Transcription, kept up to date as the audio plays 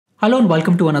Hello and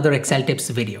welcome to another Excel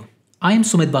tips video. I am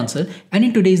Sumit Bansal, and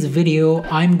in today's video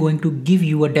I'm going to give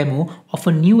you a demo of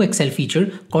a new Excel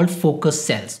feature called Focus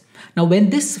Cells. Now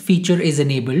when this feature is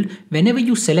enabled, whenever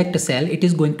you select a cell, it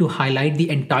is going to highlight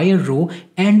the entire row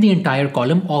and the entire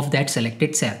column of that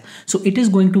selected cell. So it is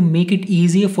going to make it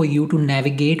easier for you to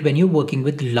navigate when you're working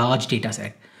with large data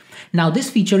set. Now this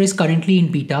feature is currently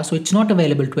in beta, so it's not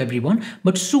available to everyone,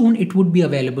 but soon it would be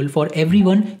available for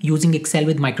everyone using Excel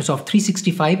with Microsoft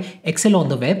 365, Excel on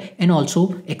the web, and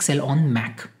also Excel on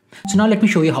Mac. So now let me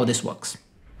show you how this works.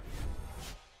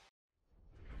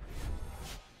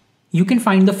 You can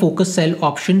find the focus cell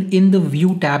option in the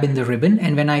view tab in the ribbon,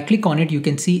 and when I click on it, you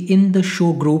can see in the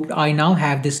show group, I now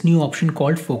have this new option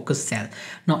called focus cell.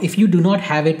 Now, if you do not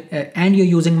have it and you're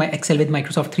using my Excel with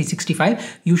Microsoft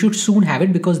 365, you should soon have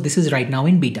it because this is right now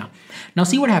in beta. Now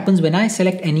see what happens when I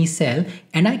select any cell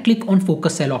and I click on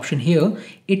focus cell option here,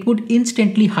 it would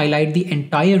instantly highlight the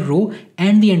entire row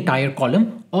and the entire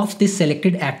column of this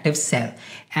selected active cell.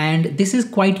 And this is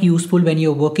quite useful when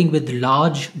you're working with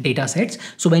large data sets.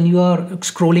 So when you are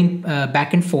scrolling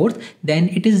back and forth, then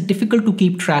it is difficult to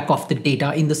keep track of the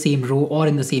data in the same row or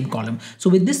in the same column. So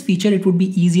with this feature, it would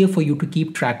be easier for you to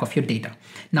keep track of your data.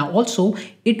 Now also,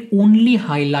 it only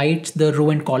highlights the row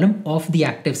and column of the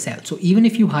active cell. So even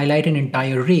if you highlight an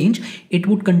entire range, it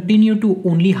would continue to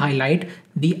only highlight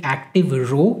the active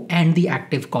row and the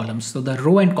active columns. So the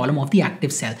row and column of the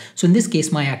active cell. So in this case,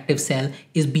 my active cell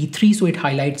is B3, so it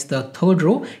highlights the third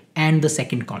row and the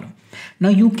second column. Now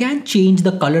you can change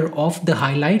the color of the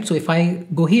highlight. So if I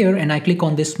go here and I click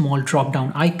on this small drop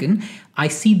down icon, I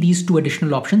see these two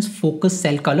additional options, focus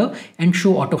cell color and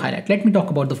show auto highlight. Let me talk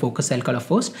about the focus cell color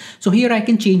first. So here I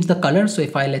can change the color. So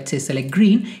if I, let's say, select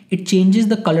green, it changes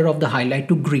the color of the highlight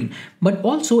to green, but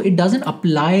also it doesn't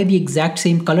apply the exact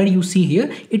same color you see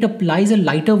here. It applies a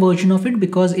lighter version of it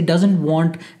because it doesn't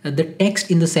want the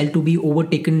text in the cell to be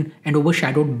overtaken and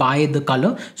overshadowed by the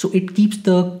color. So it keeps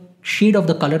the shade of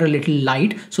the color a little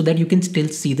light so that you can still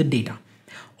see the data.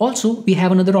 Also, we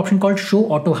have another option called show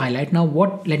auto highlight. Now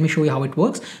let me show you how it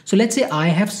works. So let's say I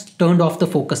have turned off the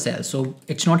focus cell. So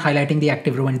it's not highlighting the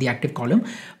active row and the active column.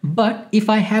 But if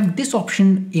I have this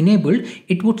option enabled,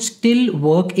 it would still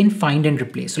work in find and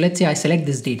replace. So let's say I select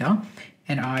this data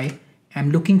and I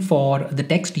am looking for the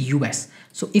text US.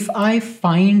 So if I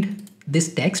find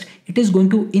this text, it is going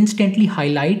to instantly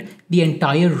highlight the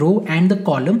entire row and the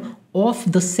column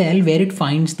of the cell where it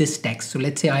finds this text. So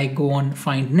let's say I go on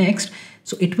find next.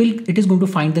 So it is going to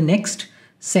find the next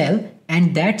cell,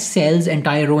 and that cell's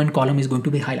entire row and column is going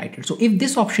to be highlighted. So if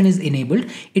this option is enabled,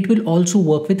 it will also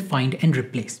work with find and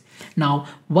replace. Now,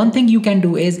 one thing you can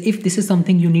do is, if this is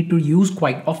something you need to use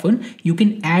quite often, you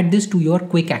can add this to your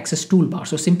quick access toolbar.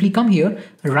 So simply come here,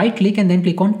 right click and then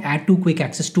click on add to quick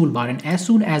access toolbar. And as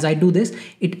soon as I do this,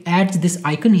 it adds this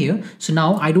icon here. So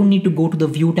now I don't need to go to the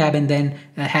view tab and then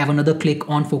have another click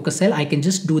on focus cell. I can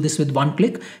just do this with one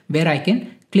click where I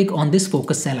can click on this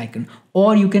focus cell icon,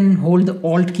 or you can hold the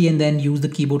Alt key and then use the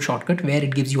keyboard shortcut where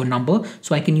it gives you a number.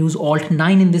 So I can use Alt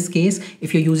 9 in this case.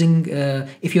 If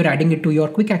you're adding it to your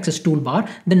quick access toolbar,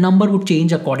 the number would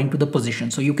change according to the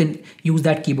position. So you can use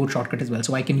that keyboard shortcut as well.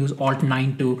 So I can use Alt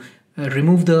 9 to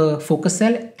remove the focus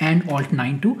cell and Alt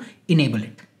 9 to enable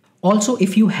it. Also,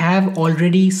 if you have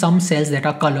already some cells that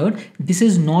are colored, this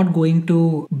is not going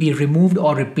to be removed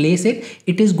or replace it.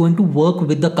 It is going to work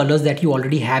with the colors that you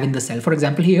already have in the cell. For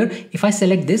example, here, if I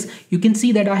select this, you can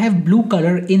see that I have blue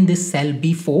color in this cell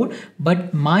B4,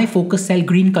 but my focus cell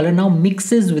green color now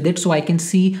mixes with it. So I can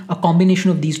see a combination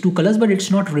of these two colors, but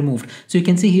it's not removed. So you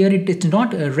can see here, it's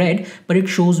not red, but it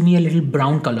shows me a little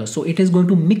brown color. So it is going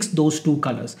to mix those two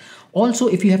colors. Also,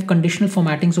 if you have conditional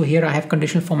formatting, so here I have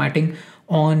conditional formatting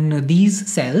on these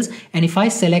cells, and if I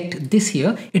select this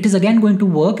here, it is again going to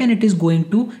work and it is going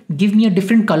to give me a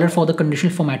different color for the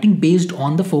conditional formatting based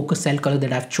on the focus cell color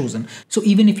that I've chosen. So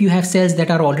even if you have cells that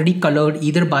are already colored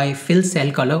either by fill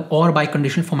cell color or by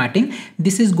conditional formatting,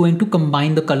 this is going to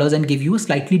combine the colors and give you a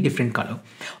slightly different color.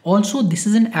 Also, this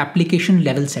is an application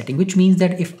level setting, which means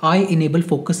that if I enable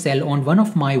focus cell on one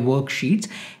of my worksheets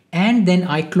and then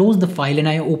I close the file and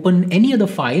I open any other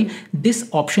file, this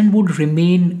option would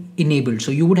remain enabled.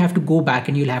 So you would have to go back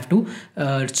and you'll have to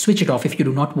switch it off if you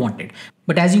do not want it.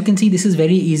 But as you can see, this is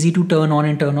very easy to turn on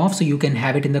and turn off. So you can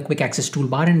have it in the quick access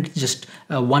toolbar and it's just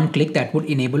one click that would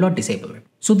enable or disable it.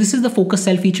 So this is the focus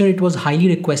cell feature. It was highly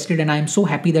requested and I'm so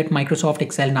happy that Microsoft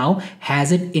Excel now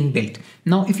has it inbuilt.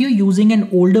 Now, if you're using an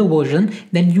older version,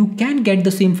 then you can get the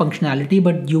same functionality,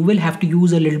 but you will have to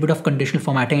use a little bit of conditional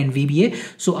formatting and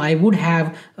VBA. So I would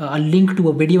have a link to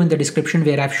a video in the description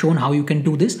where I've shown how you can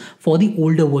do this for the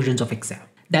older versions of Excel.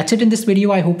 That's it in this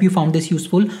video. I hope you found this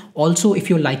useful. Also, if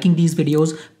you're liking these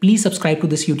videos, please subscribe to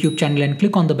this YouTube channel and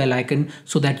click on the bell icon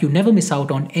so that you never miss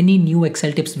out on any new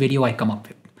Excel tips video I come up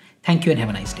with. Thank you and have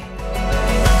a nice day.